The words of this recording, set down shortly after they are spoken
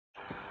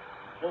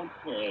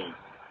Okay.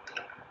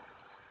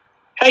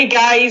 Hey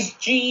guys,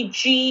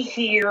 GG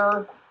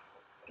here.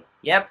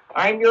 Yep,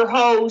 I'm your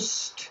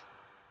host.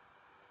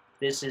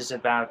 this is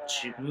about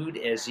mood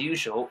as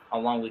usual,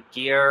 along with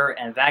Gear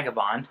and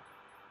Vagabond.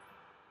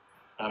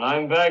 And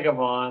I'm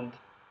Vagabond.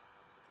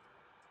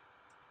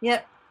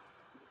 Yep.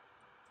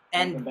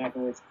 Welcome And back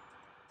with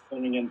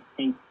swimming in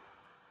pink.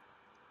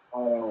 I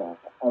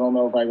don't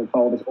know if I would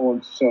call this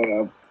orange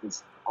soda.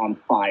 It's on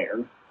fire.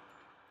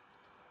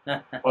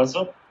 What's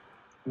up?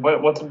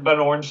 What's about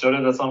an orange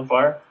soda that's on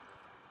fire?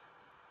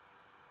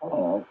 I don't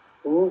know.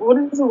 What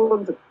is it?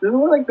 Does it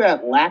look like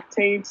that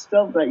lactate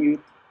stuff that you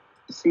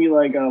see,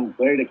 like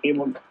Larry the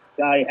Cable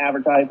Guy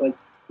advertise? Like,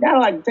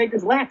 now I can take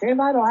this lactate,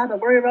 I don't have to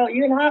worry about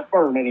eating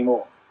heartburn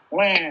anymore.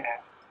 Wah.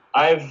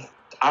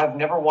 I've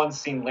never once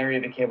seen Larry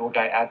the Cable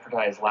Guy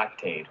advertise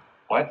Lactaid.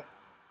 What?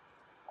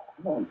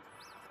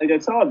 Like, I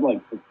saw it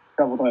like a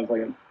couple times,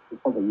 like a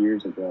couple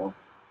years ago.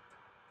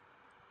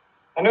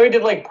 I know he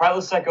did like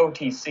Prilosec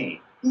OTC.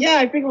 Yeah,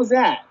 I think it was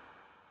that.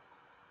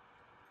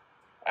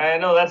 I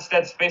know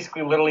that's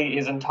basically literally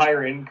his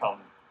entire income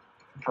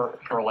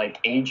for like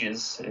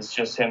ages. Is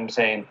just him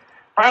saying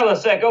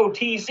Prilosec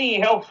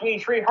OTC helps me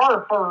treat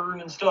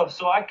heartburn and stuff,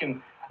 so I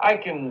can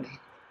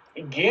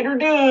get her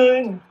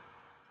done.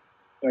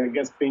 So I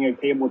guess being a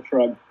cable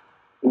truck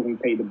doesn't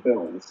pay the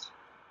bills.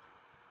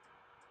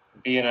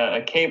 Being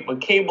a cable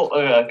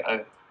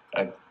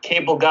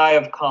guy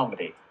of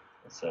comedy.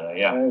 It's,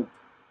 yeah.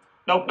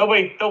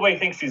 Nobody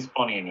thinks he's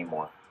funny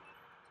anymore.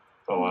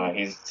 So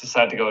he's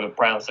decided to go to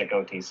Prilosec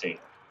OTC.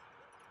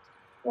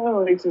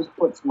 Well, he just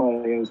puts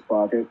money in his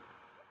pocket.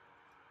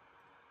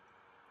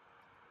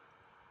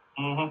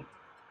 Mm-hmm.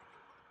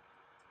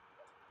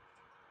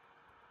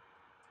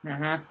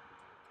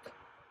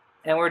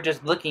 and we're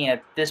just looking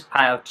at this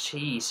pile of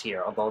cheese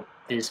here, although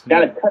this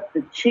Gotta cut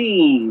the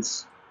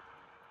cheese.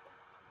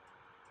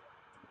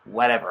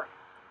 whatever.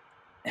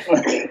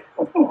 Come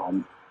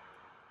on.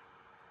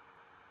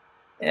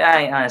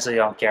 I honestly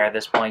don't care at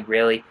this point,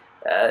 really.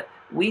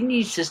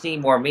 We just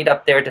need more meat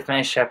up there to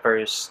finish up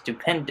our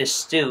stupendous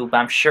stew, but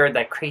I'm sure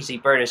that crazy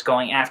bird is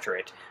going after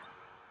it.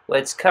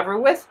 What's covered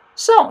with?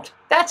 Salt.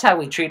 That's how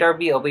we treat our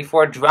meal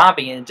before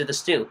dropping it into the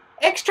stew.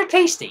 Extra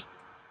tasty.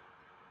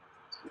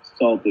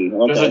 Salty.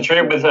 Okay. There's a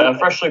tray with a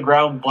freshly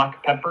ground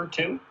black pepper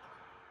too.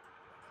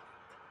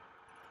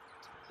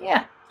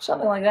 Yeah,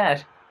 something like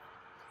that.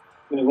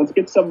 Yeah, let's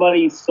get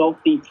somebody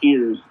salty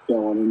tears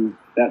going, and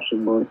that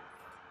should work.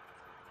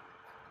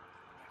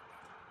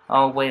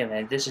 Oh, wait a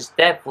minute. This is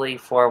definitely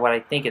for what I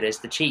think it is,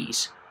 the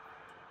cheese.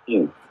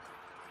 Yeah.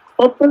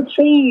 Cut the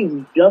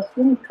cheese,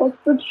 Justin. Cut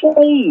the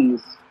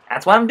cheese.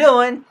 That's what I'm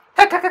doing.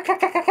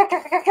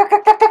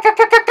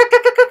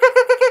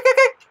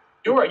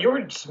 You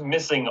were just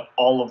missing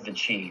all of the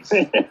cheese.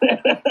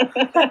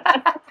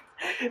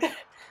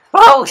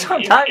 Oh,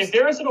 sometimes. If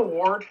there is an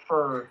award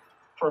for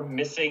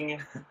missing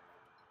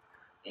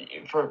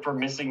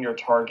missing your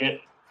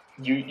target,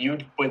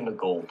 you'd win the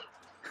gold.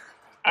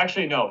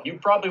 Actually, no,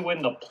 you'd probably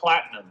win the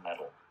platinum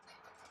medal.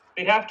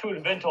 They'd have to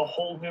invent a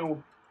whole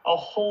new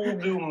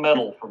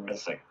medal for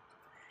missing.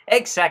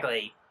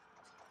 Exactly.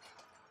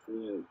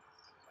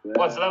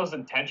 What? So that was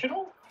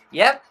intentional?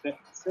 Yep.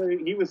 So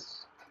he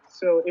was.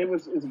 So it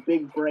was his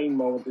big brain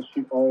moment to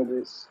shoot all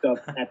this stuff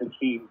at the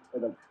cheese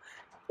at a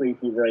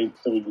crazy rate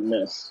so he could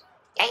miss.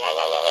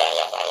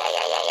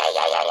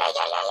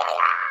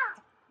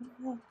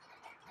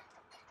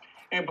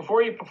 Hey,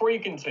 before you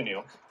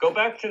continue, go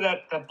back to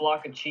that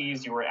block of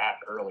cheese you were at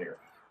earlier.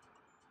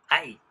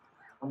 Hi.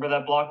 Remember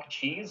that block of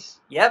cheese?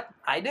 Yep,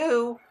 I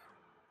do.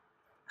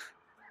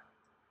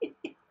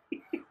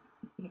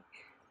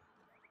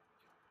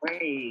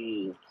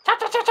 Hey.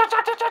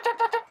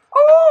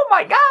 Oh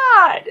my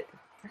god!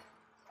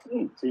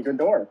 Secret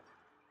door.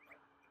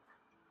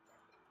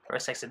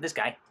 First I said this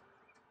guy.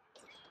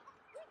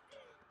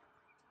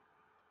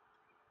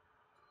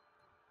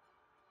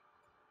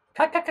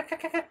 Cut.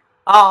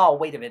 Oh,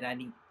 wait a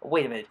minute.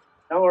 Wait a minute.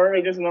 Don't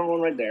worry, there's another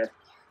one right there.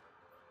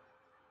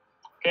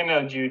 Okay,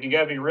 now, Jude, you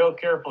gotta be real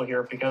careful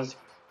here because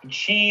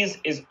cheese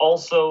is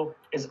also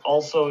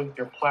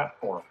your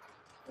platform.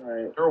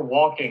 Right. You're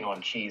walking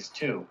on cheese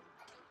too.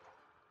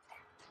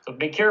 So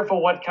be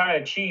careful what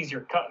kind of cheese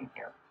you're cutting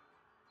here.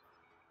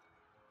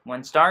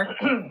 1 star?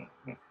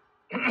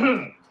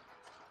 A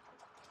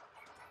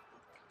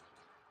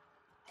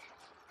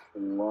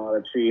lot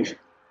of cheese.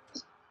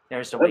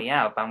 There's the way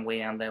out, but I'm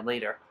way on there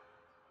later.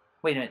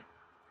 Wait a minute.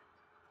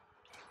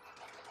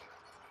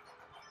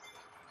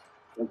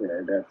 Okay,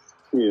 that's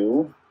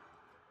 2.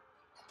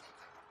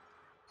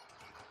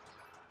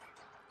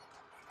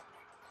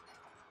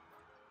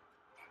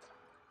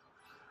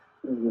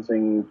 I'm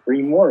missing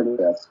 3 more to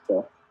that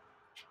stuff.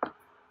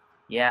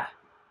 Yeah,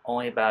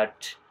 only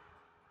about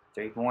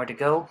 3 more to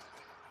go.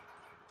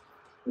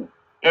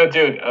 No,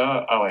 dude.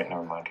 Oh wait,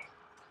 never mind.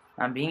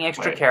 I'm being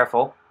extra Wait.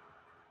 careful.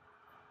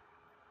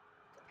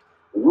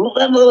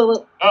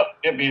 Oh,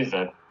 yep, he's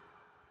dead.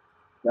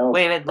 No,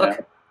 Wait a minute,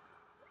 look.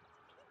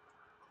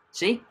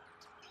 See?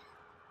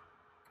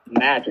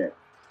 Magic.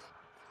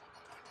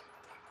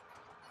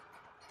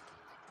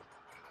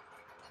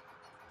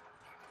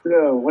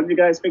 So, what did you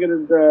guys think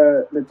of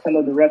the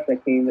Nintendo Direct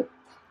that came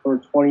for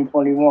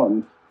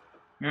 2021?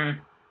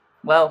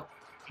 Well,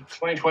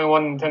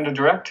 2021 Nintendo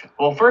Direct.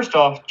 Well, first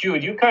off,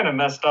 Jude, you kind of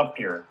messed up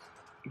here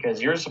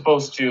because you're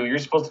supposed to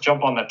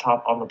jump on the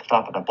top of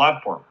the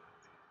platform,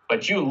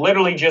 but you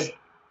literally just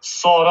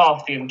sawed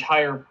off the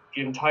entire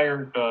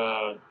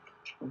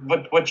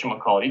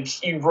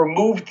whatchamacallit. You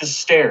removed the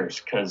stairs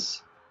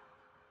because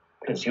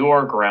you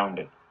are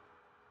grounded.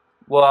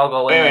 well, I'll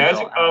go in.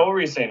 Anyway, what were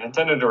you saying?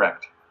 Nintendo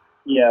Direct.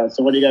 Yeah,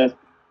 so what do you guys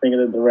think of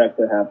the Direct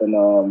that happened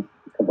a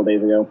couple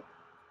days ago?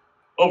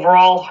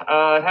 Overall,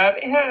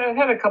 it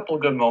had a couple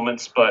of good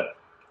moments, but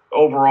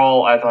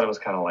overall, I thought it was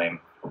kind of lame.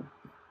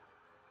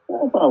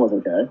 I thought it was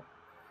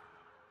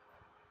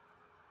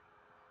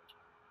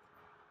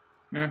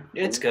okay.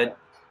 It's good.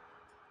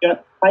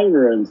 Got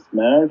Pyro and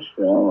Smash.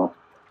 Oh,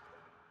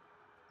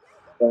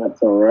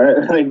 that's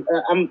alright. Like,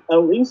 I'm at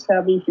least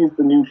happy she's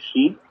the new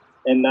Sheik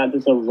and not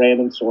just a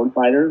random sword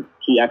fighter.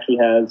 She actually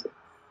has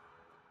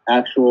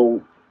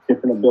actual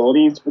different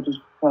abilities, which is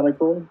kind of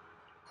cool.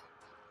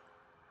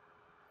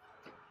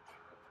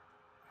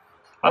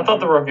 I thought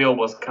the reveal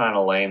was kind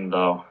of lame,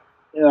 though.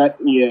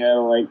 Yeah,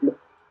 like,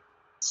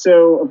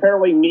 so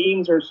apparently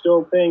memes are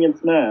still a thing in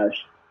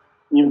Smash,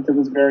 even to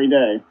this very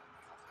day.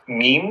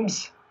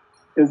 Memes?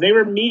 Because they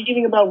were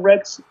memeing about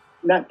Rex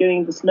not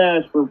getting to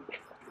Smash for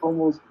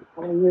almost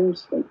 20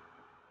 years,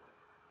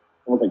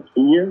 almost like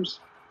 2 years.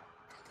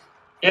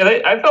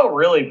 Yeah, I felt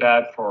really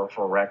bad for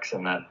Rex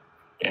in that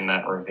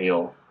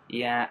reveal.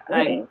 Yeah,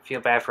 I feel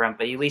bad for him,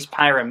 but at least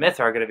Pyra and Myth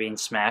are going to be in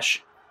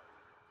Smash.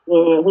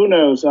 Well, who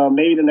knows?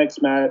 Maybe the next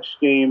Smash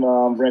game,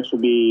 Rex will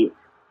be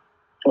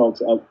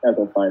Trunks as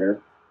a fighter.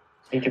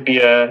 He could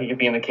be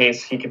in the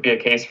case. He could be a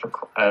case for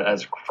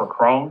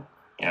Chrome.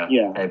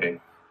 Yeah, maybe.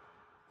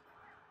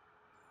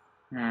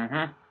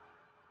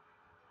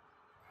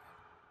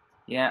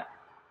 Yeah,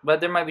 but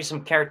there might be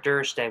some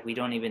characters that we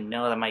don't even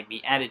know that might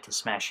be added to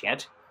Smash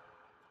yet.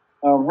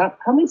 How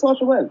many slots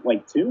are left?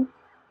 Like 2?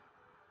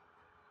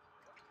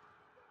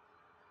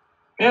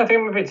 Yeah, I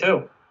think it would be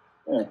 2.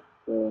 Yeah.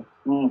 So,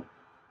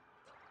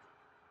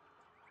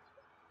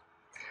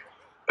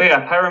 But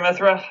yeah,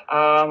 Pyramithra.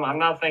 I'm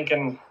not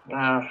thinking.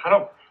 I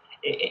don't.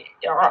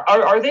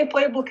 Are they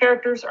playable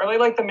characters? Are they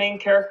like the main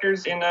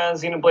characters in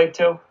Xenoblade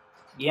 2?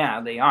 Yeah,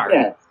 they are.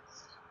 Yeah.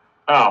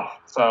 Oh,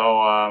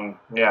 so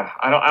yeah,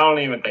 I don't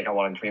even think I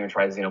want to even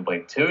try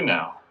Xenoblade 2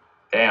 now.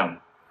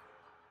 Damn.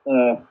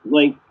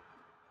 Like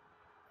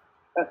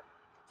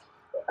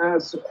I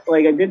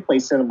did play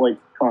Xenoblade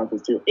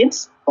Chronicles 2.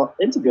 It's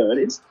good.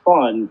 It's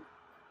fun.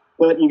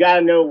 But you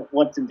gotta know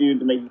what to do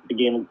to make the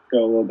game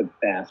go a little bit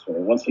faster.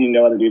 Once you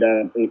know how to do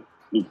that, it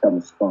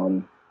becomes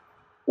fun.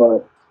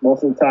 But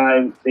most of the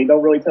time, they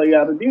don't really tell you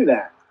how to do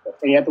that.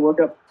 And you have to look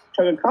up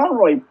Chuck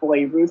Conroy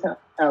playthroughs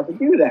how to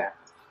do that.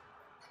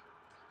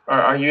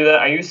 Are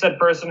you said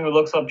person who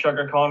looks up Chuck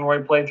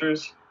Conroy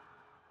playthroughs?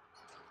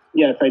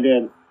 Yes, I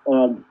did.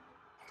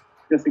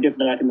 Just to get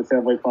back into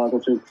Xenoblade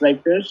Chronicles 2. Because I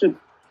finished it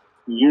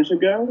years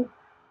ago.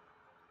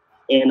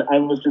 And I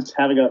was just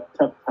having a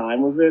tough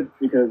time with it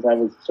because I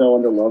was so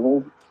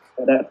underleveled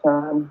at that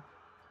time.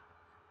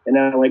 And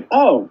now I'm like,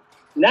 oh,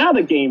 now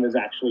the game is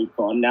actually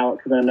fun now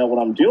because I know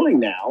what I'm doing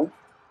now.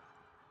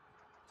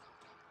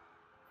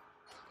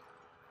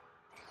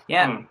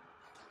 Yeah.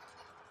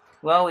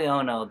 Well, we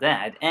all know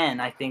that.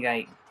 And I think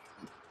I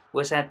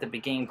was at the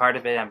beginning part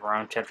of it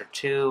around Chapter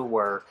 2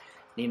 where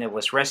Nina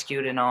was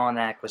rescued and all, and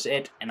that was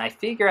it. And I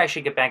figure I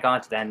should get back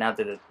onto that now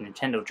that the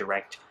Nintendo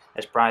Direct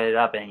has brought it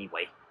up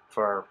anyway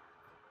for...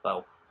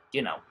 well,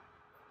 you know.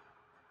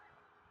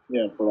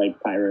 Yeah, for like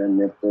Pyra and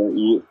Myth,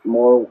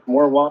 more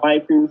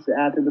waifus to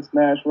add to the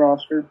Smash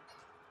roster.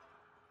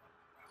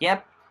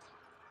 Yep.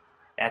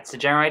 That's the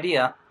general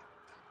idea.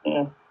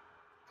 Yeah.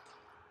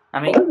 I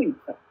mean...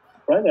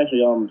 Probably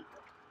actually,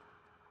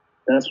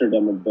 censored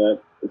them a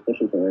bit,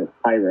 especially for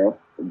Pyro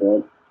a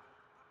bit.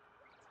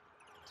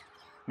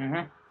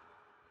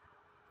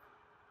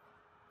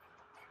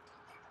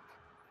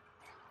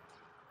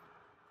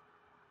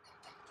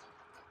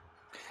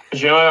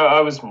 You know,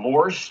 I was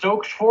more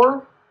stoked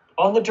for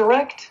on the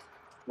Direct.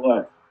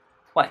 What?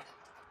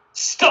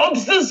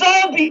 Stubbs the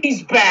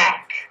Zombie's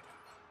back.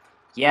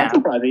 Yeah. I'm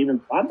surprised they even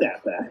brought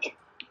that back.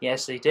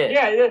 Yes, they did.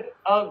 Yeah.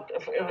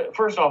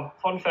 First off,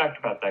 fun fact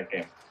about that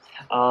game.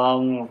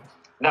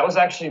 That was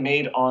actually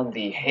made on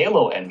the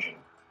Halo engine.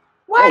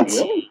 What?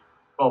 Oh, really?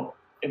 Well,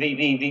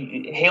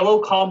 the Halo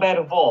Combat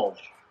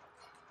Evolved.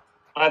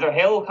 Either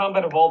Halo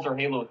Combat Evolved or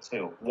Halo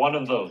 2. One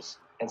of those.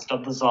 And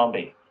Stubbs the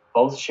Zombie.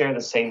 Both share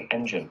the same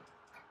engine.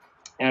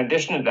 In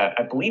addition to that,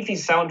 I believe the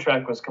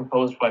soundtrack was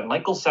composed by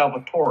Michael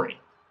Salvatore,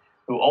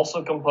 who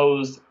also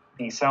composed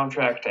the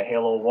soundtrack to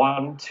Halo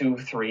 1, 2,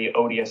 3,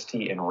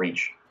 ODST, and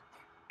Reach,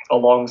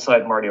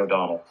 alongside Marty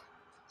O'Donnell.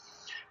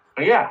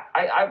 But yeah,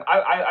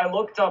 I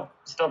looked up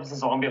Stubbs the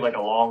Zombie like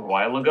a long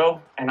while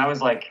ago, and I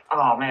was like,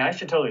 oh man, I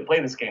should totally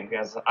play this game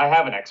because I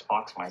have an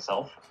Xbox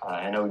myself,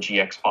 an OG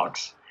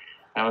Xbox.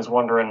 And I was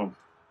wondering,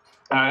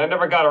 I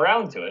never got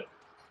around to it.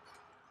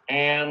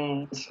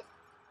 And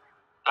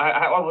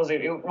I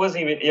wasn't. It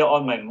wasn't even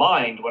on my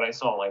mind when I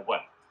saw like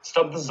what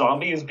Stub the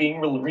Zombie is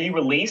being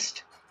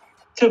re-released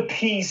to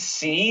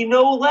PC,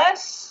 no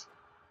less.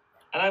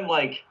 And I'm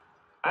like,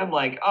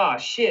 ah,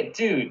 shit,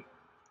 dude.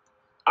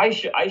 I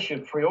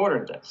should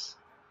pre-order this.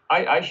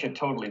 I should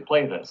totally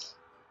play this.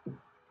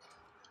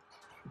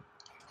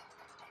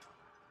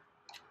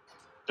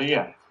 So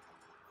yeah.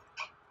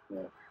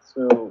 Yeah.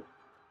 So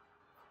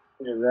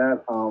is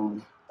that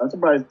I'm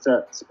surprised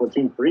that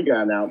Splatoon 3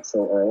 got announced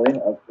so early.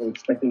 I was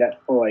expecting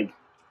that for like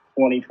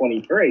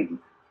 2023.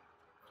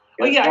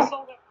 Oh yeah,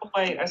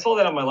 I saw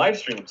that on my live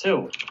stream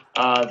too.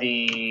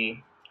 The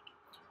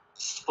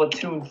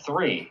Splatoon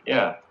 3.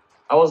 Yeah.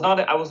 I was not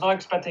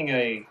expecting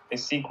a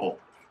sequel.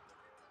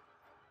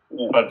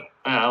 Yeah. But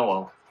oh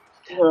well.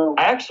 Well,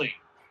 I actually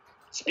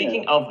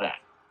speaking of that,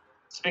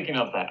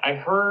 I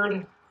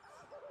heard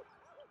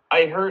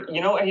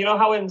you know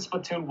how in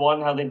Splatoon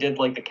 1 how they did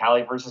like the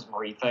Callie versus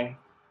Marie thing?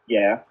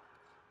 yeah.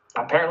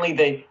 Apparently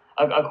they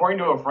according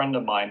to a friend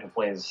of mine who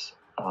plays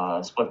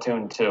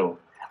Splatoon 2,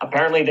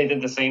 apparently they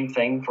did the same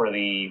thing for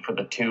the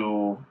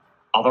two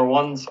other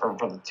ones, or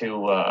for the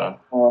two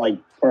Like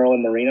Pearl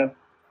and Marina.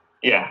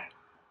 yeah.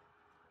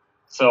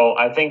 So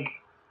I think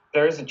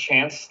there is a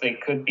chance they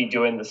could be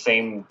doing the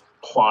same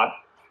plot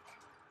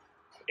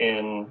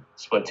in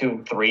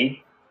Splatoon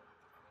 3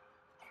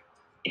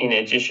 in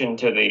addition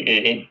to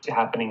it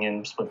happening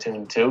in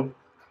Splatoon 2.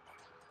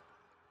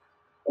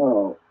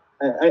 Oh,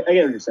 I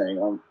get what you're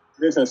saying.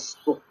 There's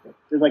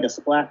like a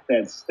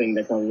Splatfest thing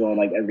that comes on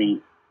like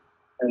every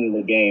end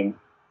of the game.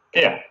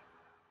 Yeah.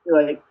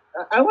 Like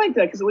I like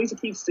that because at least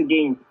it keeps the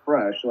game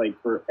fresh. Like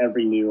for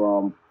every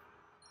new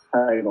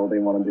title they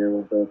want to do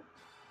with it.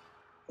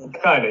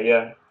 Kind of,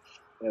 yeah.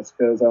 Yes,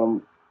 because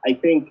I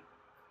think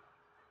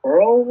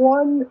Pearl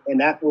won, and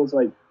that was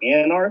like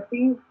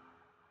Anarchy.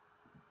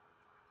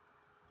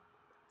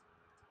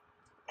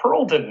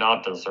 Pearl did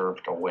not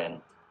deserve to win.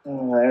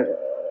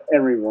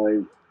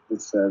 Everybody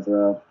just says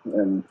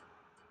and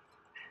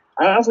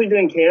I honestly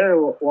didn't care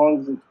as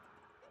long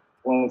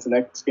as the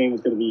next game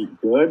was going to be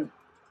good,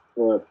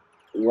 but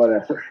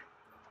whatever.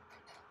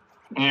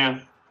 Yeah.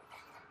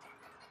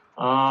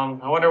 I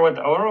wonder what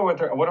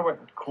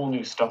cool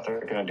new stuff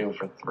they're gonna do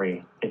for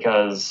 3,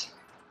 because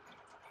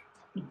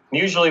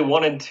usually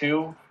 1 and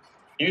 2,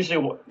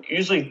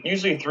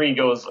 usually 3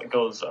 goes a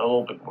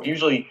little bit more.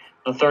 Usually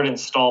the third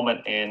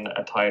installment in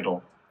a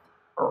title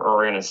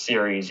or in a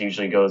series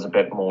usually goes a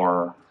bit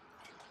more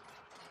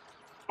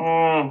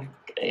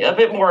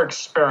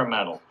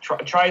experimental.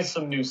 Try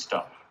some new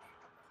stuff.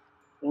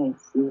 It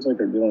seems like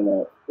they're doing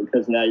that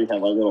because now you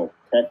have like little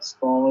pets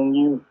following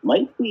you. It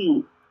might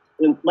be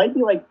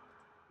like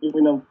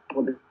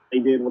what they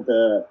did with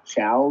the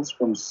chows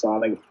from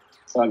Sonic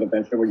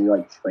Adventure, where you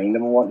like train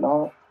them and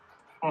whatnot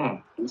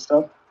and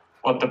stuff.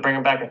 What, to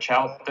bring back a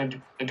chow? They're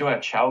doing a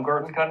chow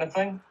garden kind of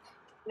thing.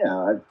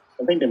 Yeah,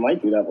 I think they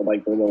might do that with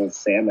like the little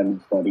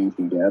salmon buddies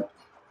you get.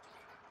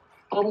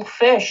 Little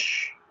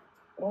fish.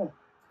 Oh.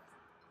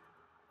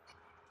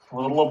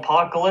 Little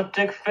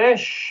apocalyptic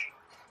fish.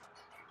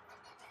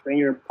 Bring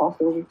your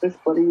apocalyptic fish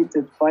buddy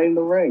to find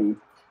the ring.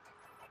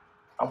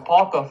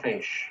 Apoca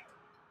fish.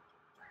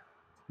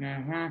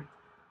 I'm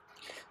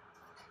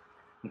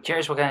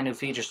curious what kind of new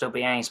features they'll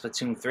be adding in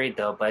Splatoon 3,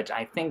 though, but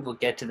I think we'll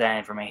get to that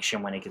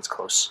information when it gets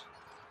close.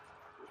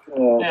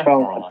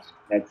 Probably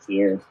next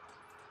year,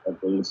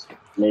 at least.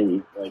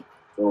 Maybe, like,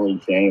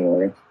 early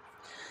January.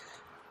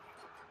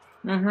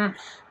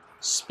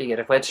 Speaking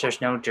of which, there's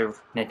no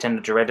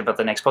Nintendo Direct about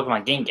the next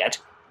Pokemon game yet.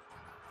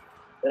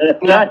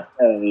 Not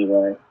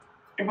anyway.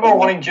 People are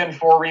wanting Gen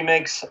 4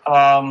 remakes.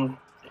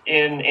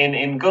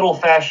 In good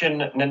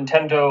old-fashioned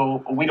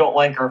Nintendo, we don't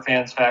like our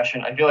fans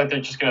fashion, I feel like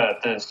they're just going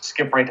to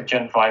skip right to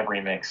Gen 5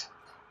 remakes.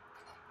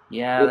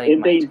 Yeah,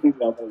 if they do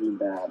that, will be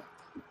bad.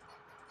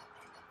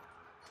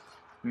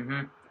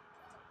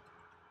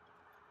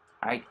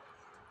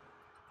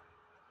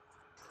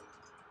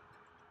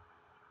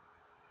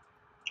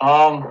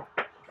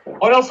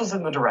 What else was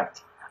in the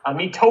Direct?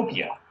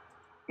 Miitopia.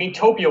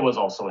 Miitopia was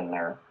also in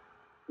there.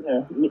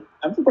 Yeah,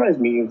 I'm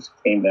surprised Muse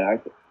came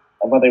back.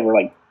 I thought they were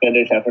like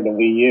finished after the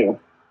Wii U.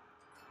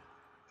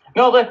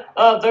 No,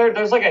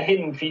 there's like a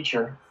hidden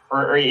feature,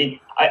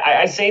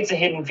 I say it's a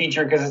hidden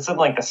feature because it's in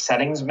like the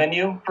settings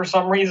menu for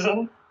some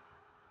reason.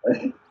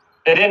 They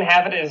didn't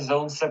have it as its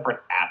own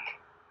separate app,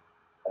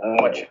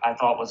 which I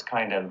thought was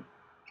kind of,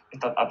 I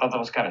thought that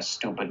was kind of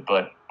stupid.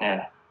 But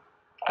yeah,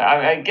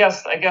 I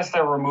guess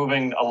they're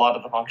removing a lot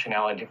of the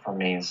functionality from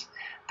Mii's.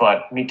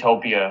 But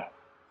Miitopia,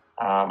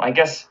 I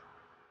guess.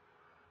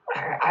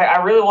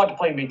 I really want to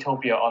play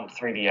Miitopia on the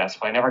 3DS,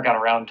 but I never got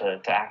around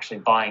to actually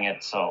buying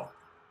it. So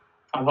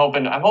I'm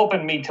hoping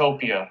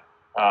Miitopia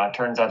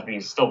turns out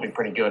to still be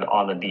pretty good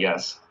on the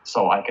DS,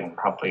 so I can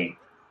probably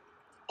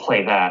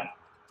play that.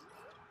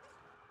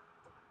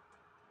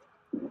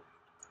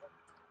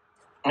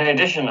 In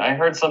addition, I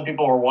heard some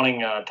people were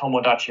wanting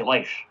Tomodachi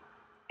Life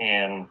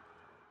on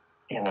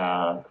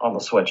the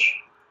Switch,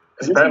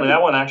 because apparently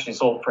that one actually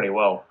sold pretty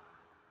well.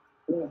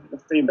 Yeah,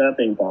 let's see that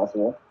being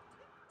possible.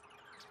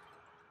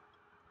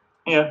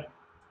 Yeah.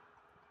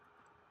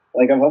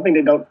 Like, I'm hoping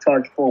they don't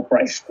charge full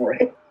price for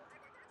it.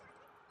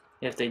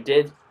 If they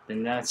did,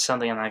 then that's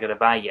something I'm not going to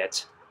buy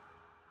yet.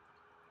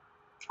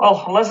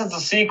 Well, unless it's a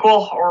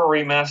sequel or a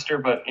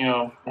remaster, but you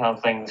know how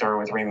things are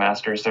with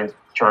remasters. They're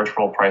charge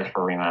full price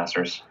for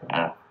remasters.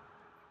 Yeah.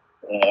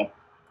 Yeah.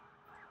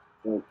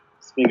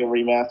 Speaking of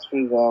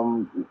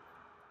remasters,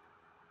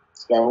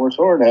 Skyward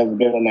Sword has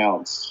been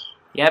announced.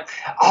 Yep.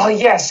 Oh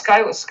yeah,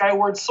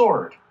 Skyward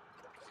Sword.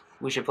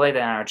 We should play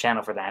that on our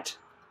channel for that.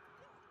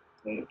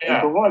 And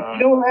Yeah, for one, you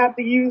don't have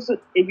to use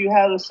it if you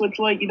have a Switch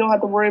Lite. You don't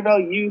have to worry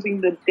about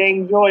using the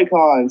dang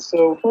Joy-Cons.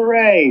 So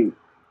hooray!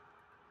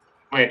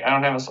 Wait, I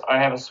don't have a. I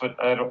have a Switch.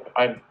 I don't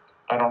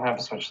have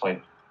a Switch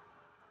Lite.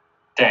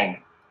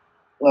 Dang.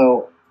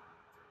 Well,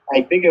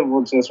 I think it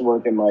will just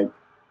work in like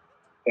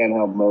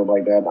handheld mode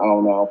like that. I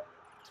don't know.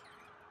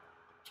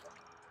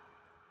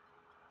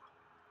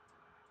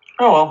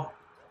 Oh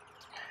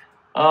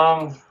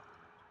well.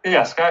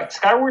 Yeah,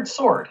 Skyward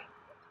Sword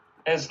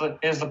is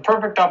the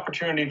perfect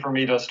opportunity for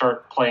me to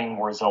start playing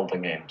more Zelda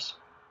games.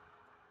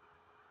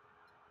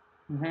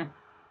 Mm-hmm.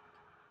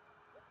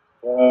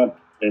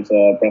 There's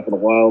a Breath of the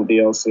Wild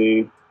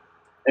DLC.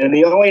 And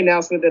the only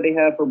announcement that they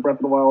had for Breath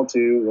of the Wild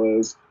 2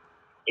 was,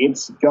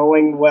 it's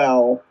going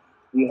well,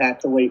 you have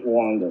to wait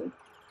longer.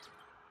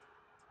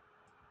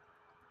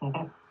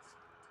 Mm-hmm.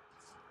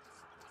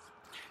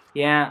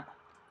 Yeah.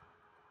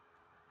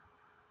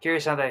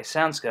 Curious how that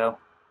sounds go.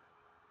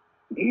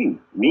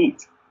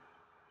 Meat.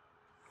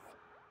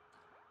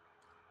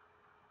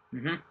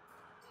 Mm-hmm.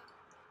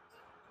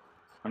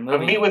 I'm A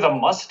moving. meat with a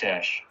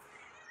mustache.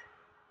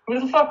 Who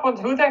the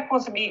heck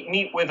wants to eat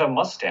meat with a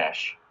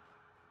mustache?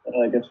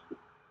 I guess.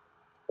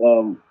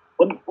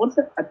 What's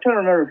that? I'm trying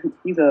to remember.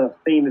 He's a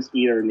famous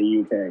eater in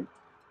the UK.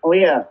 Oh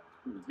yeah,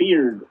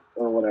 Beard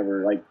or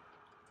whatever. Like,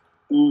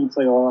 he eats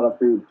like a lot of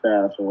food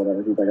fast or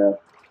whatever. He's like a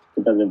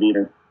competitive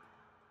eater.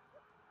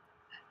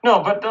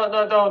 No, but no.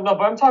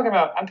 But I'm talking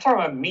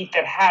about meat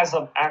that has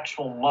an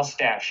actual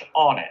mustache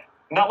on it,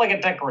 not like a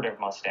decorative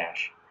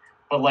mustache,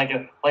 but like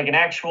an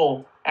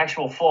actual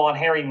full on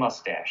hairy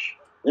mustache.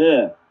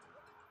 Yeah.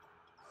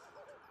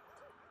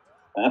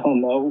 I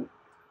don't know.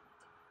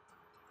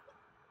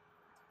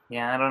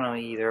 Yeah, I don't know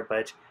either,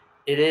 but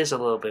it is a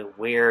little bit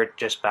weird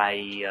just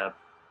by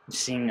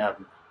seeing a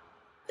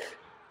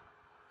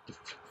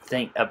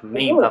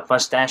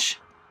mustache.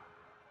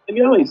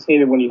 You always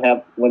hate it when you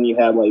have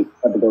like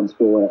have to go to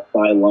school and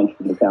buy lunch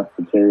from the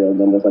cafeteria, and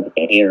then there's like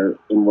hair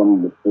in one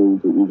of the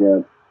foods that you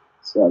get.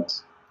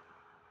 Sucks.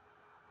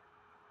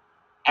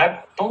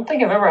 I don't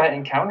think I've ever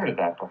encountered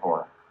that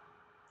before.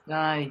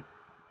 I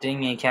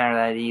didn't encounter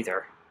that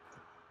either.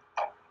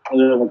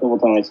 There was a couple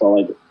times I saw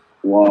like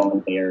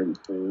long hair in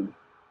food.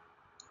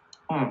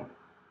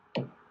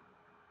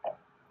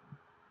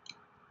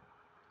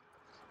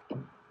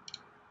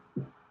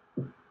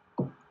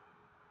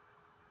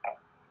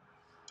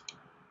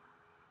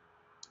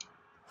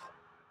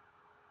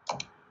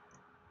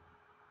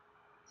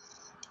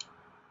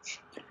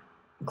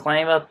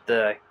 Climb up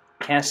the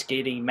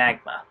cascading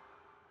magma.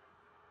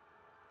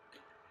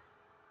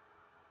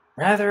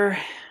 Rather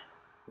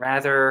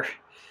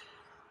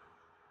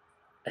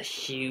a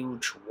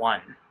huge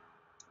one.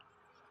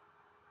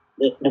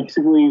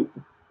 Basically,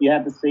 you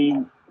have to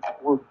save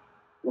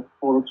the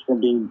forks from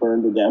being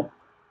burned to death.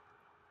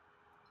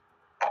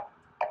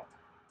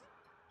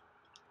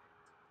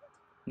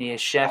 Need a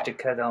chef to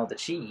cut all the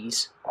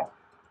cheese.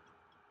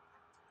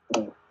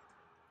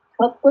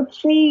 Cut the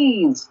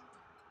cheese!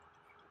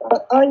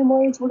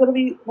 We're gonna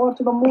be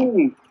watching a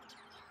movie.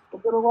 We're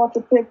gonna watch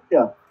a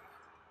picture.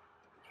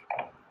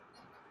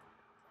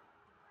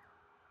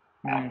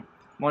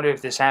 Wonder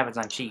if this happens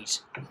on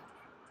cheese.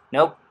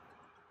 Nope.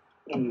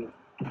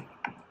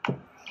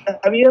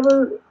 Have you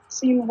ever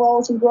seen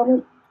Wallace and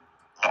Gromit?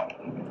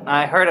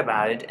 I heard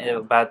about it,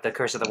 about the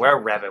Curse of the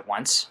Were-Rabbit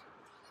once.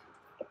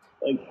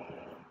 Like,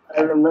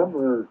 I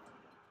remember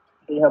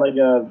he had like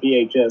a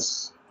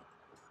VHS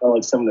of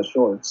like some of the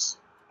shorts.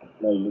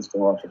 And I used to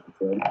watch it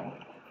before.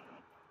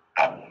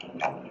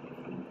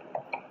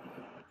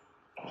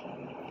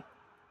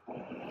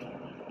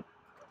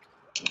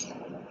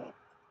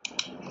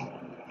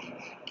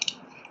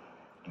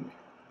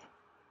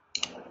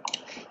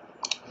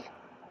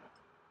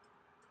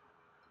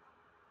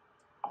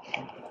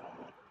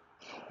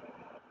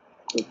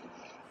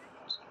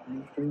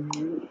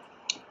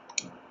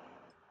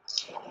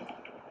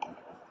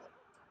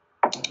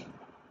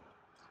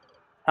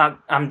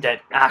 I'm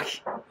dead. Ah.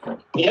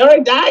 You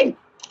already died!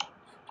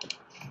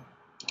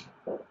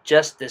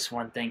 Just this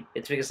one thing.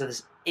 It's because of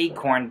this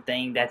acorn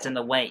thing that's in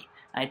the way.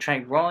 I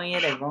tried rolling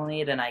it,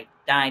 and I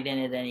died in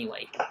it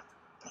anyway.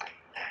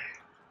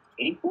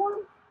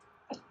 Acorn?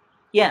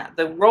 Yeah,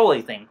 the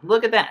rolly thing.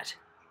 Look at that.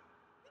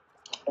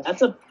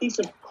 That's a piece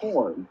of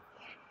corn,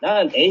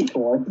 not an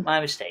acorn. My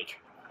mistake.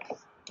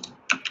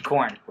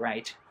 Corn,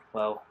 right.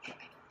 Well.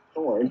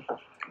 Corn.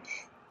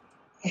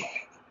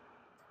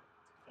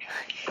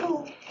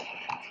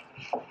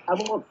 How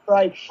about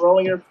try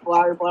throwing your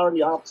flower in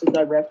the opposite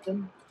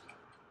direction?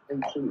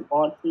 And to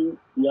launch you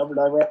the other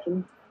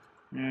direction?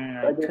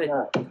 I do could.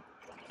 not. Hold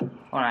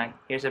on.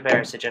 Here's a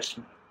better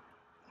suggestion.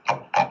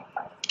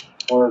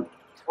 Or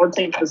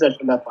take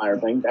possession of that fire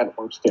thing. That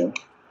works too.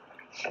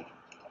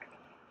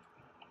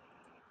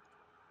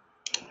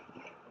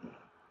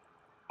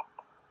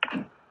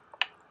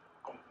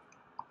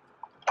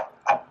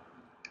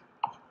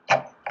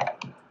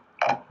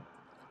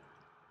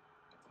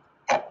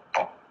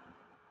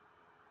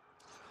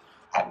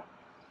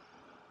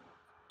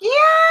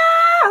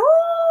 Yahoo!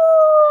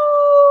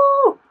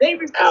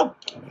 Save yourself!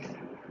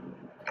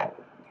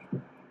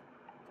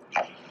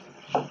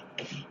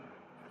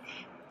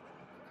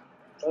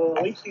 Oh,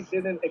 at least he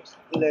didn't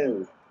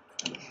explode.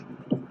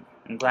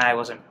 I'm glad I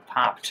wasn't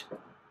popped.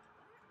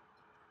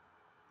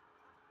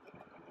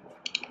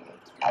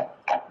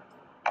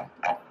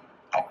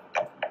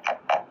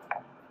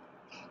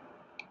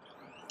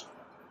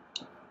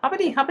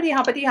 Hoppity, hoppity,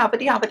 hoppity,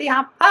 hoppity, hoppity,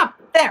 hop, hop!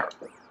 There!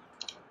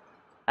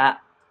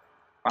 Ah,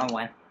 wrong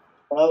one.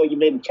 Well, you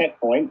made a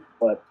checkpoint,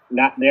 but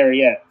not there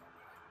yet.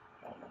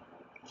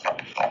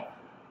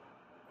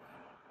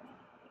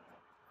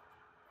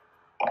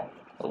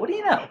 But what do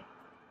you know?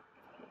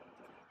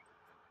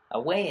 A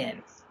way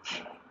in.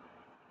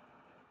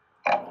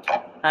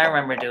 I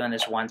remember doing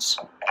this once.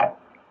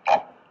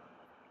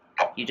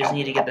 You just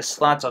need to get the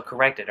slots all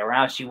corrected, or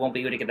else you won't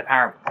be able to get the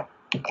power.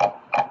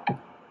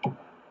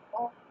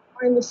 I'll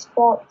find the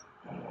spot.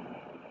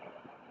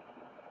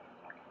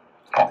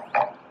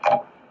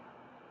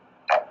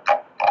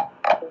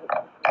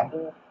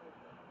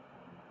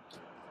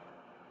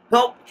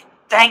 Oh,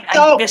 dang, I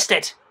No! missed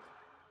it.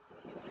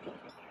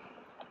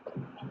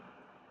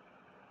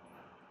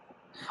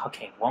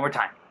 Okay, one more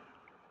time.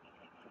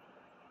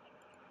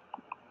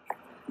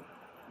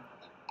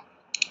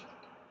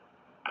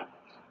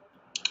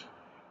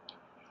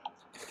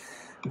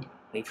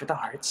 Wait for the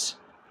hearts.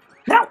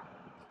 No!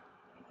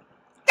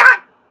 God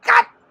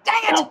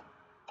dang it!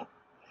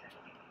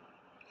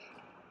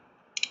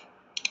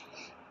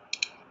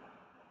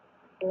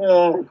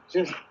 No.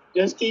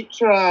 Just keep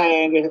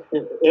trying.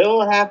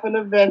 It'll happen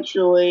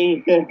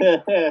eventually.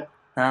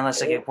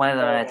 Unless I get one of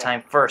them at a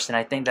time first, and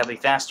I think that'll be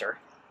faster.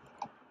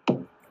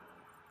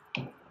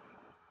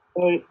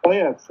 Oh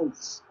yeah,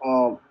 since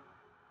I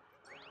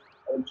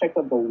checked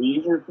out the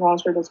Leisure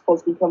concert that's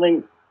supposed to be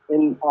coming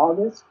in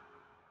August.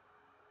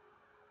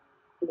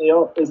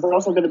 Is there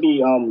also going to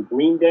be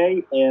Green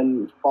Day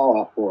and Fall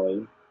Out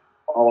Boy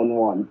all in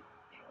one?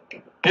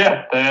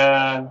 Yeah,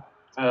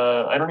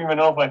 I don't even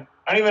know if I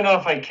don't even know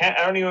if I can.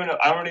 I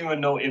don't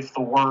even know if the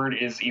word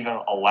is even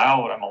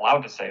allowed. I'm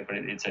allowed to say, but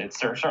it's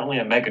certainly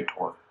a mega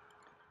tour.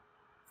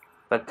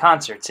 But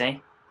concerts, eh?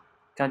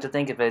 Come to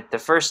think of it, the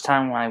first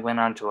time when I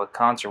went on to a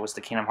concert was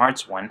the Kingdom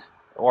Hearts one,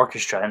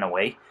 orchestra in a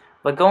way.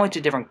 But going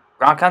to different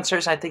rock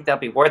concerts, I think that'll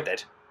be worth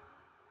it.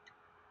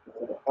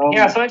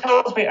 Yeah, so it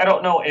tells me I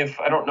don't know if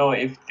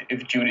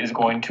Jude is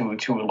going to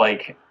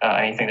like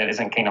anything that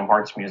isn't Kingdom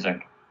Hearts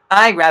music.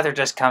 I'd rather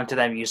just come to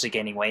that music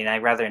anyway, and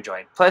I'd rather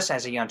enjoy it. Plus,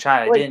 as a young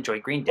child, I did enjoy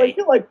Green Day.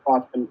 You like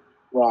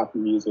rock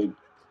music?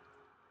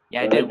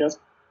 Yeah, I do.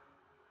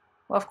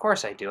 Well, of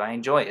course I do. I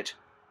enjoy it.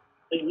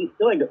 You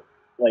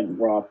like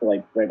rock,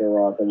 like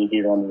regular rock, when you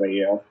hear it on the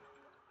radio.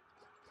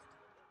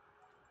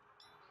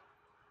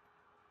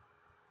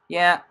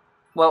 Yeah.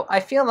 Well, I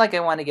feel like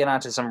I want to get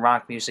onto some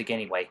rock music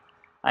anyway.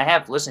 I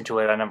have listened to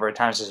it a number of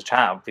times as a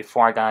child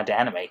before I got into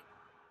anime.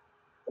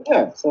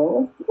 Yeah,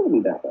 so it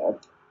wouldn't be that bad.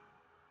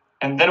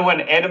 And then when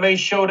anime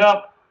showed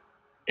up,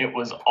 it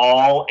was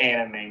all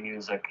anime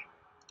music.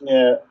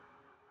 Yeah,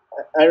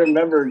 I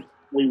remember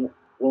when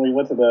we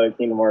went to the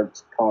Kingdom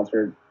Hearts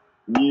concert,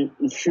 you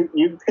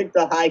picked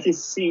the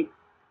highest seat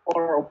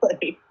far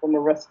away from the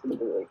rest of the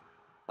group.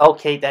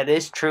 Okay, that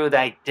is true that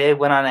I did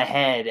went on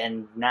ahead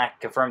and not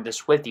confirm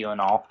this with you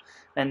and all.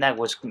 And that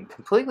was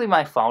completely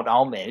my fault,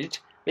 I'll admit it.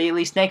 But at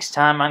least next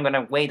time I'm going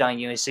to wait on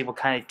you and see what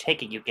kind of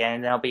ticket you get,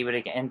 and then I'll be able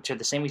to enter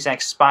the same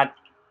exact spot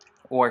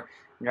or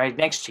right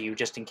next to you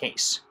just in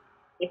case.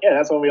 Yeah,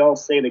 that's what we all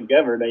say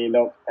together, that you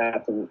don't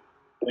have to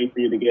wait for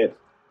you to get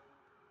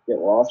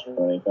lost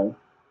or anything.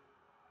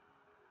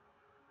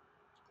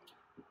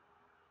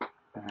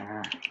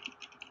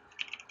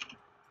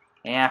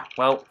 Yeah,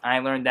 well, I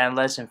learned that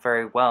lesson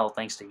very well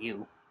thanks to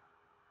you.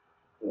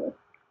 Yeah.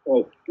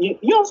 Well,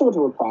 you also went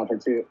to a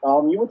concert too.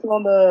 You went to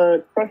on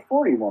the Crush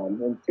 40 one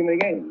in Too Many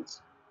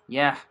Games.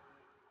 Yeah,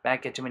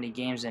 back at Too Many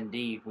Games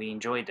indeed. We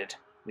enjoyed it.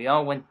 We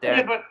all went there.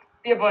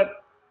 Yeah,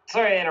 but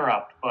sorry to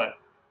interrupt, but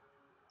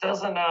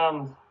doesn't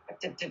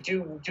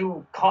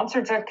do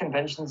concerts at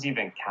conventions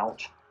even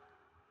count?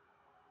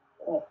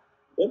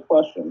 Good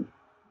question.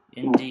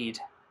 Indeed.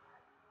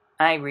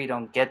 I really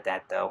don't get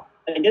that though.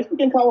 I guess we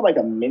can call it like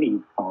a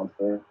mini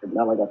concert,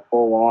 not like a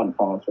full-on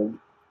concert.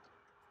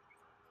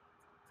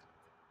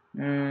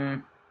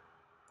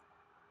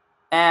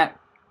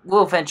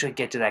 We'll eventually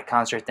get to that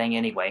concert thing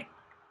anyway.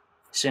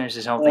 As soon as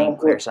this whole thing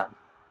clears up.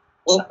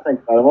 We'll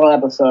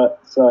have to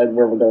decide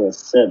where we're going to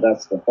sit,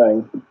 that's the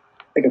thing.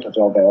 Tickets are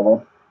still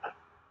available.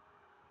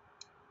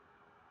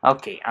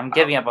 Okay, I'm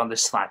giving up on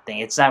this slot thing.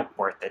 It's not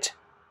worth it.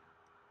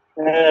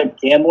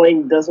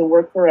 Gambling doesn't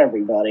work for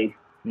everybody.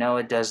 No,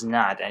 it does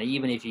not. And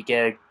even if you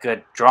get a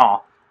good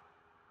draw,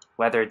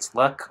 whether it's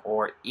luck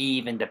or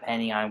even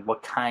depending on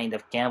what kind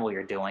of gamble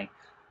you're doing,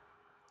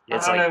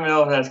 it's I don't even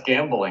know if that's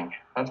gambling.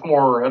 That's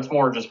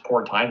more just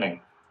poor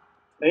timing.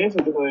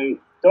 Basically,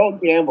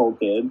 don't gamble,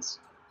 kids.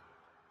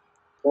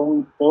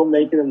 Don't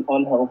make it an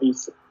unhealthy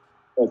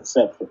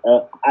obsession.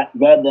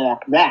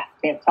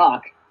 Can't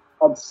talk.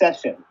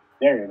 Obsession.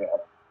 There you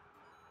go.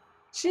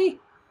 See?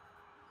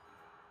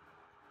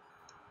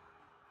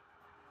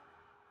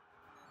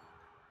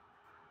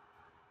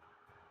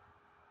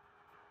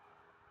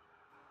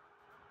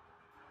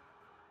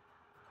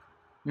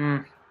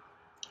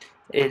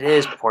 It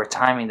is poor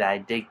timing that I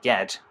did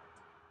get.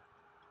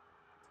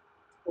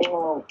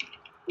 Well,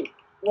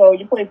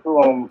 you played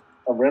through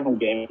a rhythm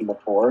game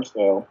before,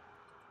 so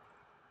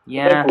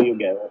Yeah. hopefully you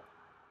get it.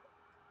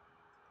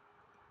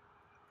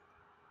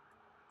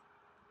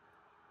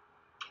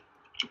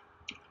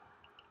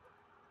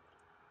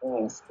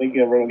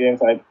 Speaking of rhythm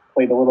games, I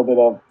played a little bit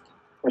of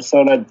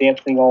Persona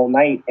Dancing All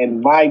Night,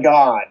 and my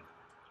God,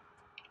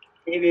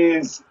 it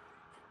is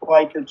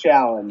quite the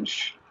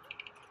challenge.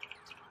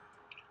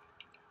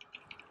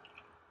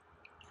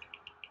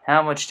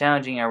 How much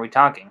challenging are we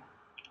talking?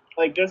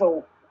 Like, there's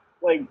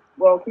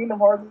Kingdom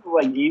Hearts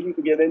is easy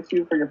to get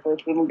into for your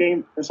first rhythm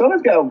game.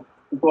 Persona's going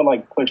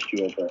to push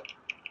you a bit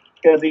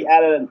because he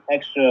added an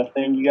extra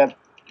thing you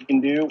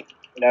can do.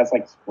 It has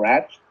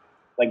scratch,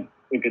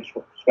 you could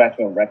scratch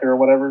a record or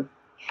whatever.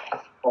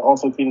 But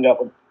also teamed up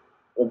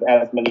with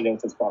as many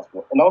notes as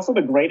possible, and also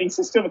the grading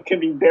system can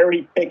be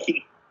very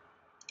picky.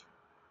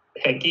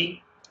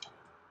 Picky?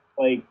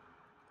 One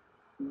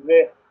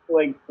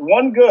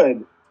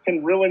good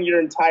can ruin your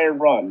entire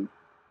run.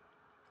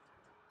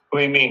 What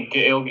do you mean?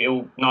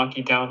 It'll knock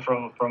you down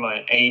from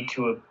an A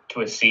to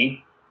a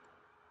C?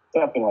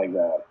 Something like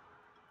that.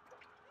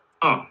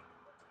 Huh.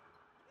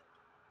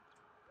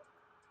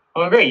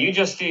 Well, great. You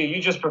just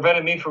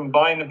prevented me from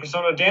buying the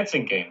Persona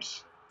dancing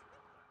games.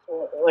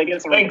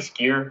 Thanks,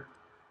 Gear.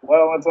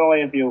 Well, it's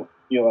only if you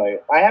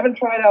like. I haven't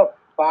tried out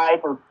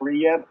 5 or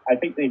 3 yet. I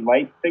think they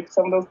might fix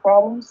some of those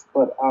problems,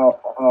 but I'll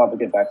have to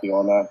get back to you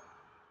on that.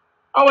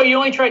 Oh wait,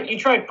 you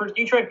tried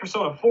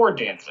Persona 4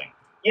 dancing.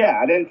 Yeah,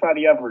 I didn't try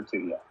the other 2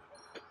 yet.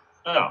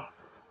 Oh.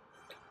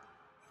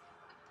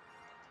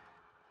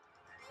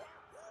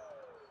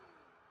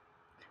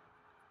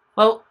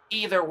 Well,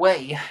 either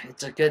way,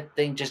 it's a good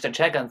thing just to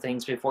check on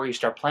things before you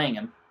start playing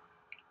them.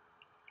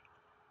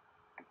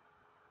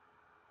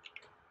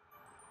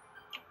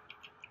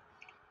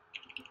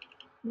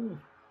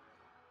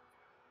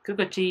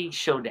 Kukati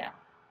Showdown.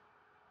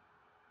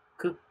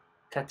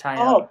 Kukataya.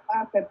 Oh,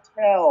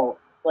 cockatiel.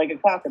 Like a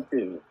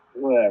cockatoo.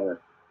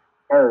 Whatever.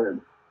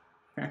 Bird.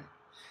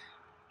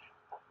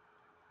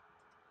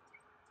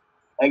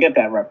 I get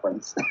that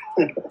reference.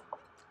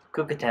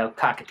 Kukatail,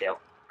 cockatail.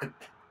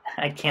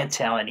 I can't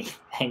tell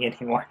anything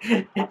anymore.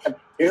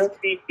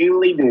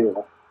 Doodly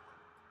do.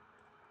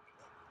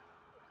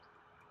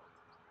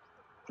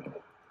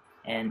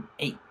 And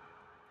 8.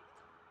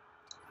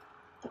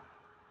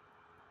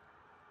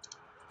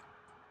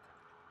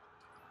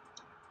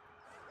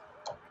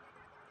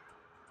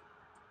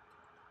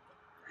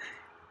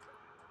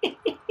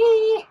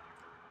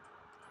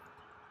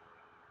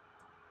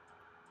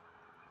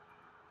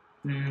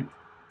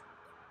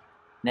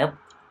 Nope.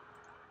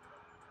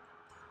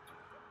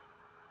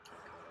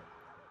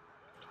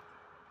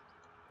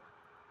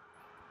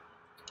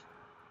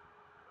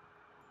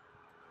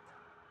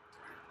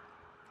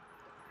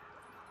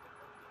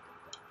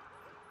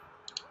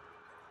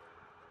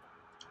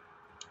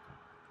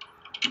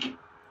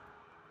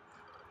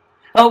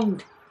 Oh!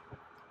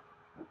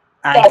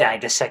 I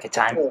died the second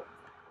time.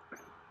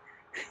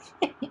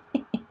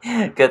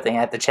 Good thing I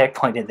had the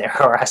checkpoint in there,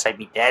 or else I'd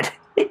be dead.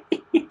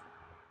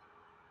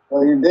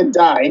 Well, you did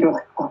die.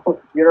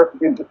 You're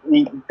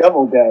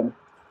double dead.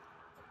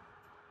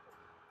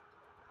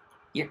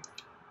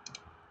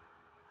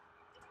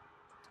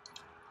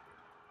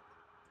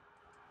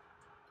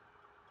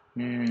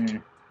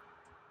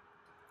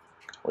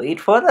 Wait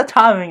for the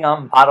timing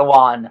on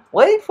Padawan.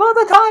 Wait for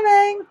the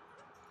timing.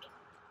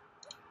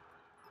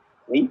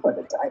 Wait for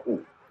the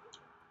timing.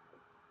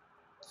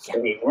 Yeah.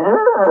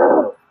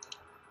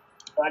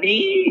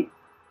 Buddy,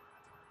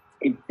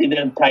 it's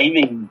the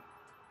timing.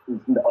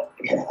 It's not.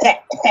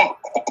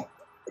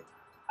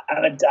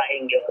 I'm a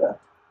dying girl.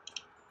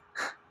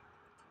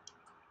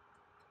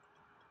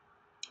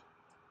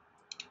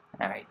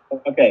 All right.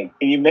 Okay.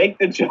 Can you make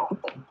the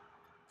joke?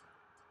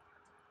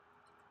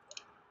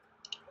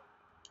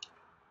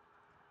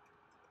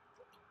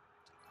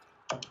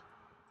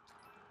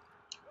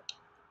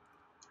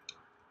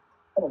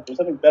 Oh, there's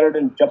something better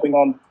than jumping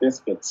on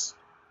biscuits.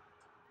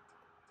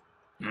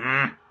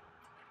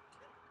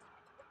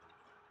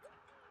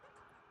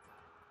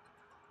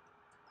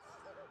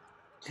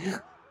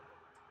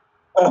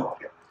 Oh.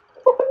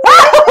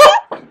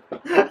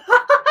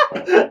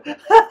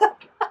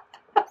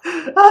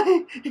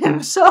 I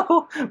am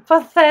so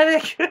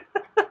pathetic.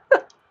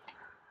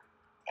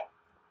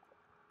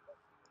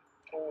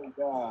 Oh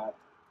God.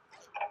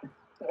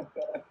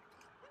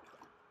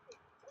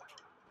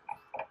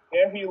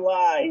 There he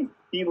lied.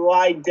 He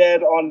lied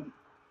dead on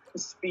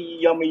crispy,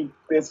 yummy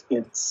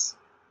biscuits.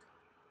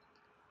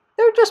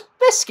 They're just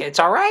biscuits,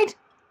 all right?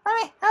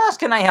 I mean, how else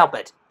can I help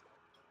it?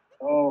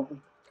 Oh,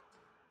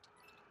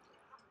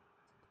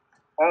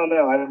 I don't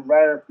know. I'd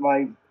rather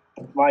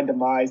my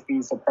demise be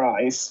a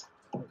surprise.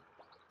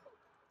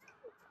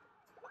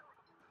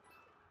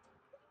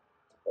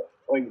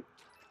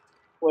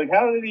 Like,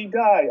 how did he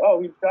die?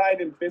 Oh, he died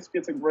in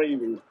biscuits and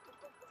gravy.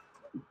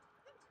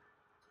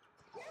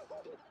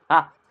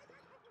 Ah.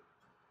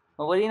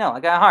 Well, what do you know? I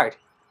got a heart.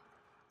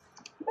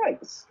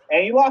 Nice.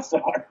 And he lost the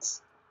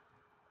hearts.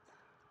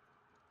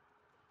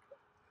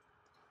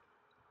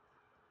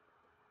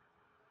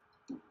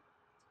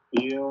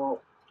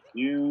 He'll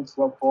use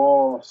the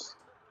force.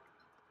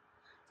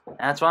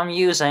 That's what I'm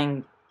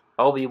using,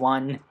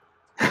 Obi-Wan.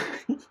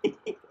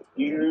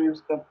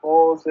 Use the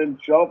force and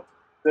jump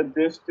the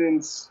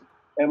distance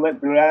and let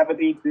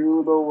gravity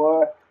do the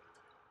work.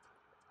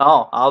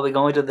 Oh, I'll be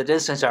going to the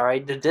distance, all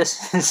right? The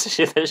distance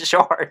is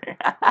short.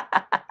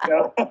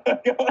 No,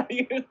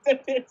 use the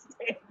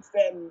distance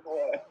and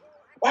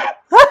what?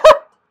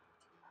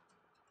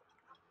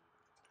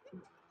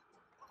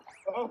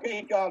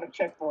 Okay, got a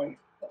checkpoint.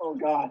 Oh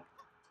god.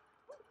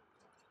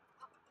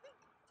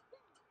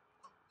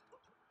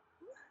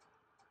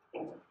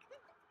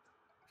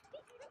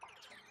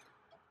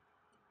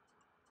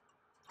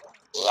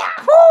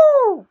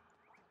 Yahoo!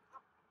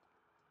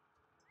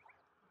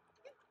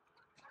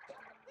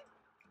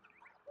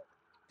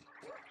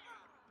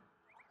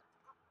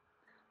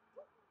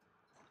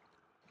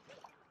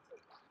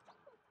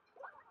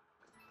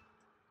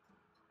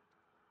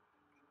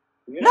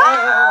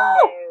 No!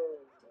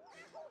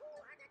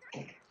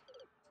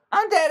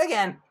 I'm dead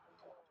again.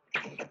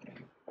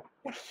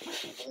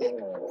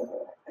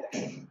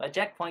 A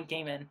checkpoint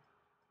came in.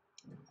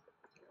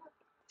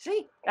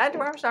 See? That's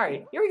where I'm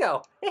sorry. Here we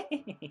go.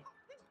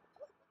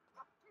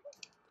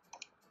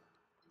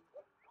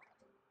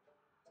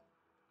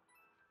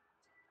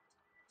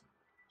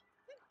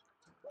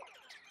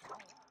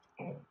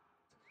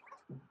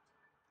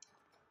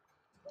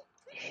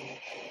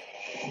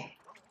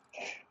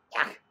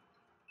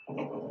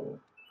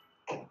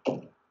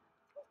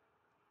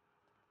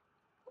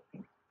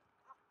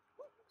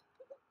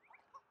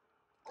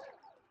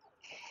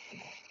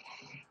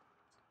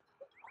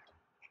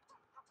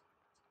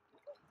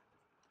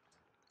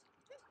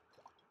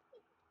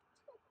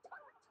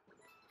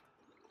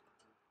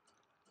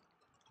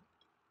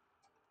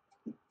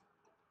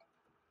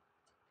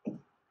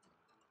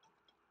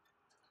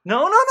 No,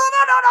 no, no,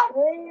 no, no, no!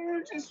 Oh,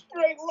 it's a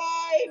straight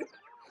line.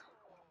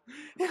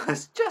 It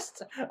was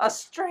just a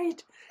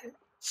straight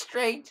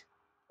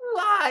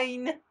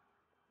line.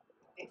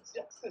 It's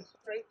just a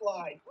straight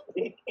line.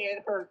 It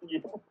can't hurt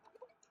you.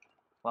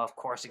 Well, of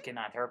course it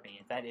cannot hurt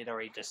me. That it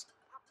already just...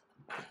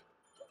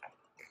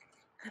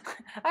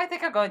 I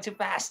think I'm going too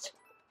fast.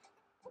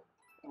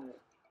 You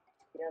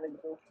gotta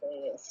go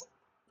fast.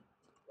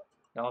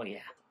 Oh, yeah.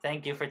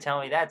 Thank you for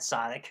telling me that,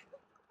 Sonic.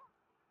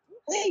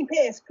 Way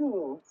past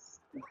school.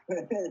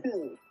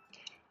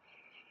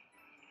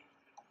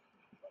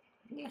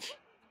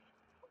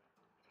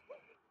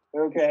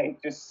 Okay,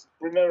 just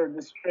remember,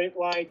 the straight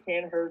line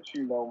can't hurt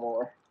you no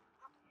more.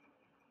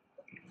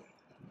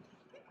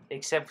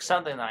 Except for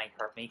something that might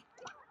hurt me.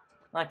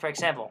 Like, for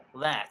example,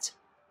 that.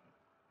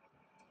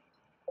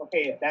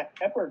 Okay, that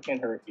pepper can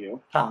hurt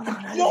you. Oh, no,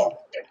 no,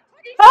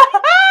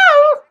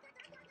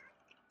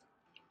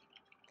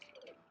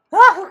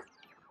 No!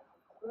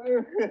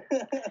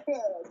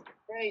 no.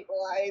 Straight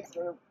lines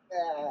are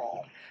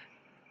bad.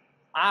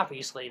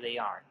 Obviously they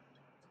aren't.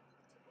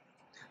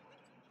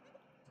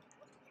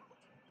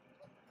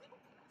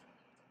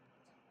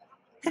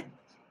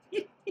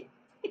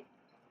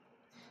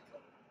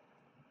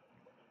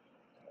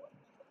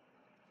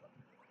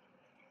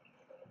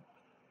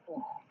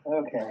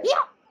 Okay.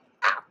 Yeah.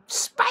 Ah,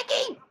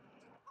 Spiky!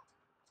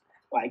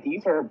 Like,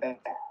 these are bad.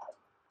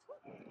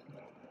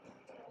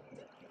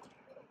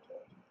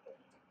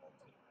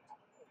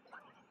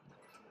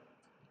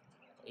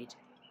 Wait.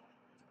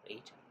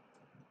 Wait.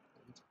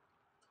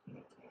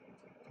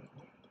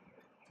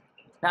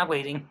 Not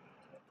waiting.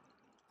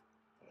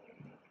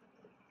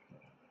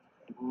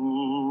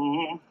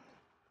 Mm.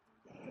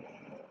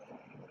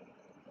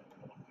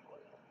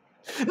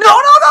 No,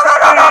 no, no, no,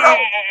 no, no, no!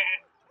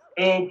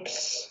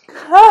 Oops.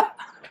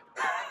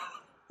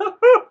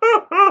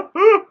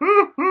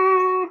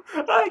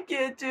 I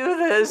can't do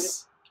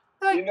this.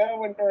 You know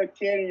when you're a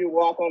kid and you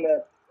walk on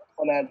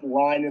that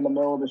line in the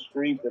middle of the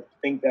street to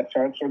think that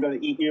sharks are going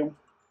to eat you?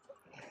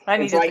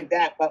 It's like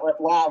that, but with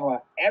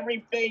lava.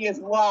 Everything is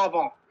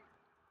lava.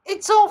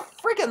 It's all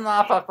freaking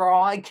lava for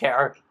all I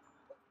care.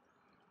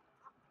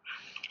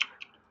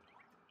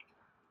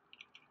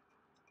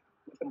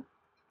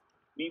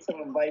 Need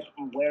some advice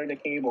from Blair the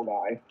Cable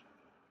Guy.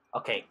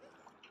 Okay.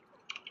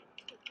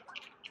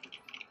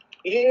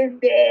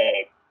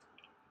 Indeed.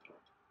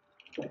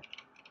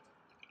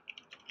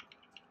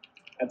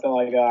 That's all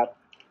I got.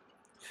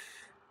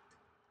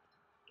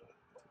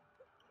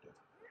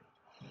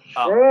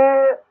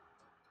 Oh.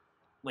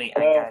 Wait,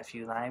 I got a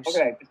few lives.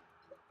 Okay, just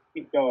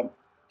keep going.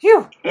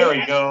 Phew! There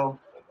we go.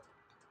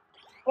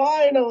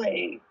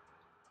 Finally!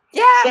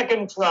 Yeah!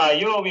 Second try.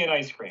 You owe me an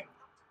ice cream.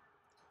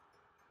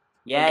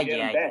 Yeah, You get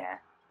 'em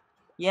back.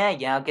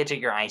 Yeah, I'll get you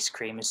your ice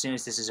cream as soon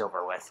as this is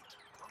over with.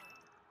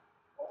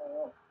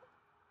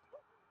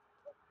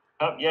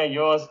 Oh, yeah,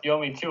 you owe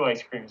me 2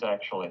 ice creams,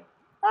 actually.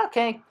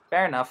 Okay,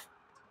 fair enough.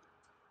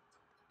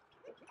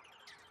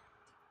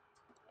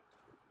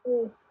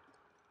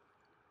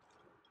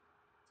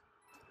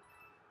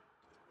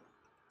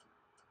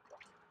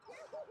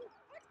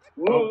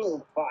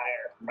 Ooh,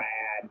 fire,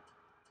 bad.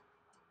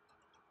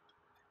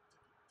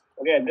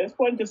 Okay, at this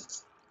point,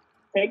 just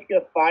take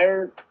a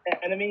fire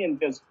enemy and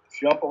just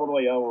jump all the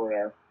way over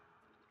there.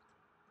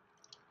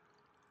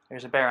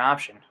 There's a better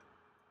option.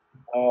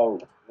 Oh,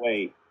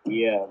 wait.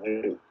 Yeah,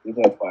 there's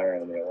no fire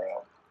enemy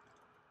around.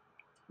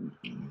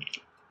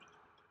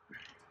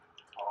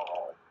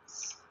 Oh.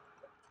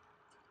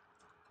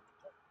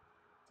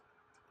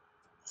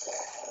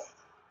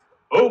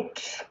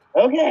 Oops.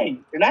 Okay,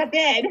 you're not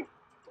dead.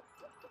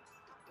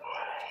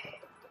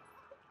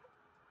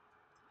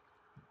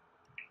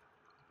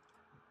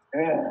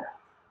 Ugh.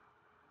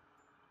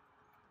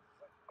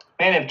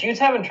 Man, if Jude's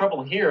having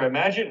trouble here,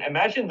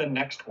 imagine the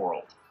next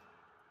world.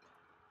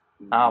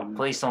 Oh,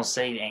 please don't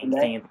say anything.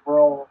 Next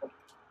roll.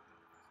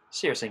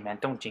 Seriously, man,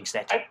 don't jinx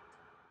that.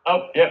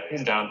 Oh, yep,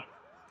 he's down.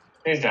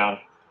 He's down.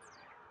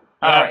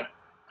 Alright,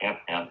 Yep.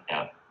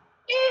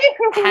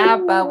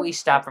 how about we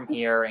stop from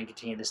here and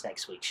continue this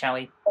next week, shall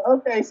we?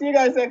 Okay, see you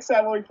guys next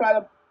time when we try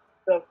to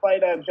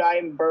fight a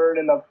giant bird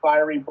in a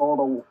fiery bolt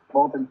of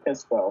molten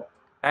pisco.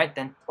 Alright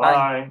then,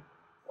 bye.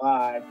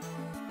 Bye.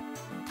 Bye.